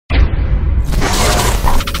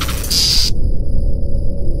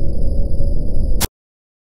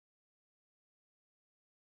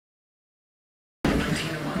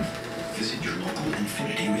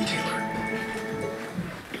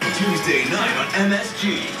on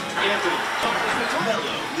MSG.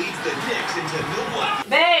 Melo leads the Knicks into Milwaukee.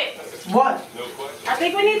 Babe! What? I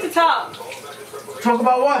think we need to talk. Talk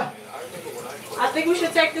about what? I think we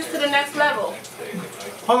should take this to the next level.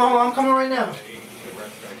 Hold on, I'm coming right now.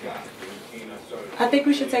 I think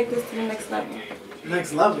we should take this to the next level.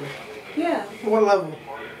 Next level? Yeah. What level?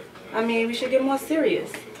 I mean, we should get more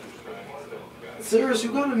serious. Serious?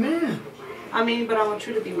 You got a man. I mean, but I want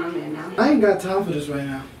you to be my man now. I ain't got time for this right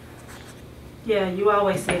now. Yeah, you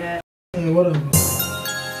always say that. Yeah, whatever.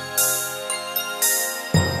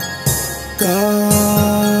 Go,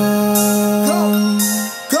 go,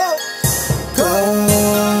 go, go,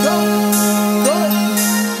 go,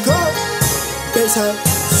 go. Bass head,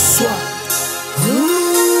 swat.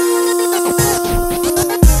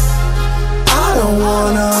 I don't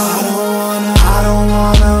wanna.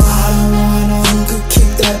 You could kick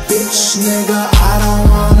that bitch, nigga. I don't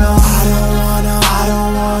wanna.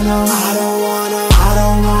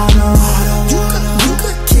 You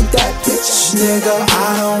could kick that bitch, nigga.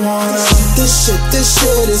 I don't wanna. This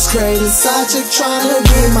shit is crazy. Side chick tryna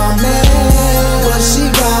be my man, but she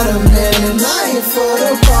got a man, and I ain't for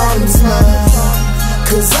the problems, man.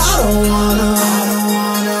 Cause I don't wanna.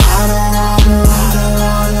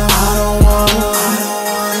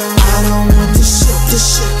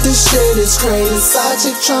 This shit is crazy. Side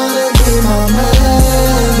chick tryna be my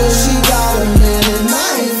man, but she got a man, and I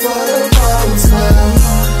ain't for the problems, man.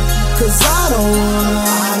 Cause I don't wanna.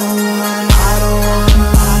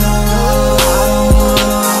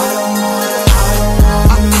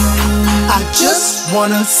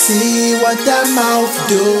 Wanna see what that mouth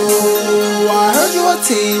do. I heard you a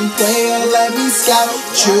team player, let me scout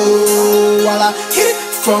you. While I hit it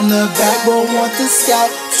from the back, but want the scout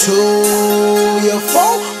too. Your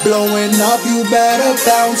phone blowing up, you better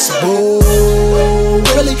bounce, boo.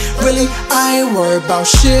 Really, I ain't worried about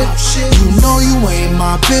shit. You know you ain't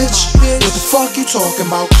my bitch. What the fuck you talking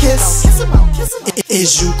about, kiss?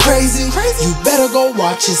 Is you crazy? You better go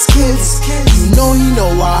watch his kids. You know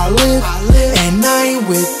where I live, and I ain't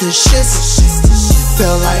with the shits.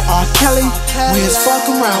 Feel like R. Kelly when it's fuck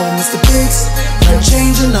around with Mr. Biggs. I'm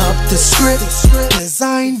changing up the script, cause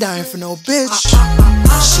I ain't dying for no bitch.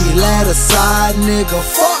 She let a side nigga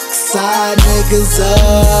fuck side niggas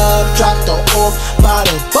up. Dropped her off by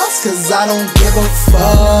the bus, cause I don't give a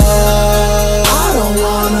fuck. I don't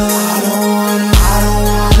wanna.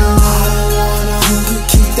 You can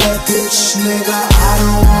keep that bitch, nigga. I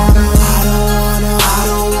don't wanna.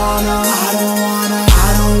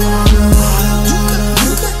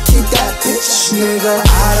 You can keep that bitch, nigga.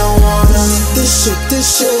 I don't wanna. This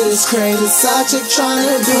shit is crazy. Side chick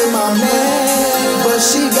tryna be my man, but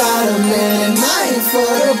she got a man, and I ain't for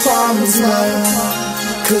the problems, man.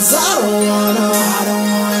 Cause I don't wanna.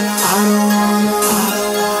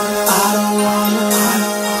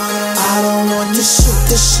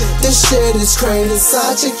 This shit is crazy.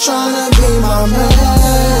 Side chick tryna be my man,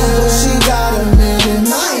 but she got a man, and I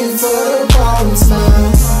ain't for the problems,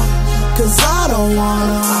 man. Cause I don't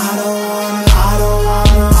wanna.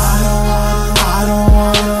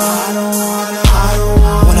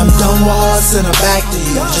 When I'm done with her, send her back to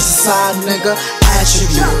you. Just a side nigga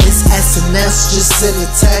attribute. It's SNS, just send a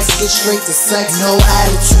text. Get straight to sex, no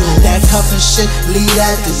attitude. That cuffin' shit, lead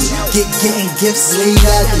after you. Getting gifts, lead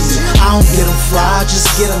after you. I don't get them fried, just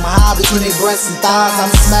get them high. Between their breasts and thighs,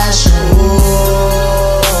 I'm smashing.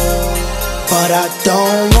 Ooh. But I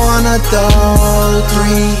don't wanna throw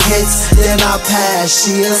 3 hits, then I pass.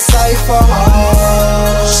 She a cipher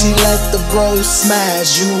hoe. She let the bro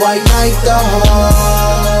smash. You white knight the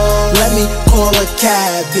hoe. Let me call a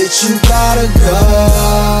cab, bitch, you gotta go.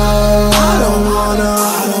 I don't wanna.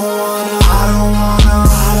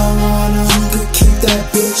 You could keep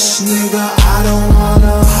that bitch, nigga. I don't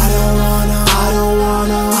wanna.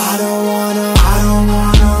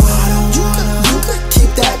 You could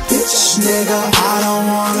keep that bitch, nigga. I don't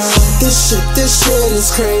wanna. This shit is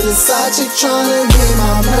crazy. Side chick tryna be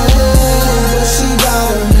my man, but she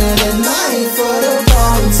got a man, and I ain't for the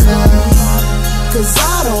problems, man. Cause I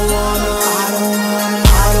don't wanna.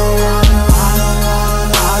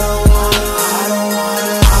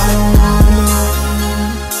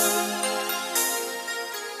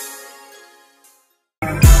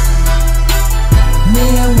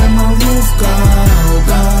 Man, where my roof go?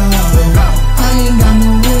 I ain't got no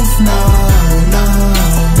roof, no.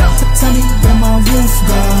 Tell me where my roof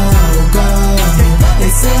go. They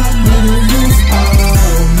say I need a roof, oh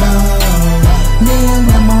no. Man,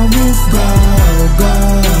 where my roof go?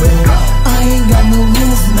 I ain't got no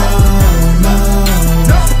roof, no.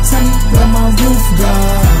 Tell me where my roof go.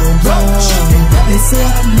 They say I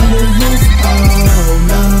need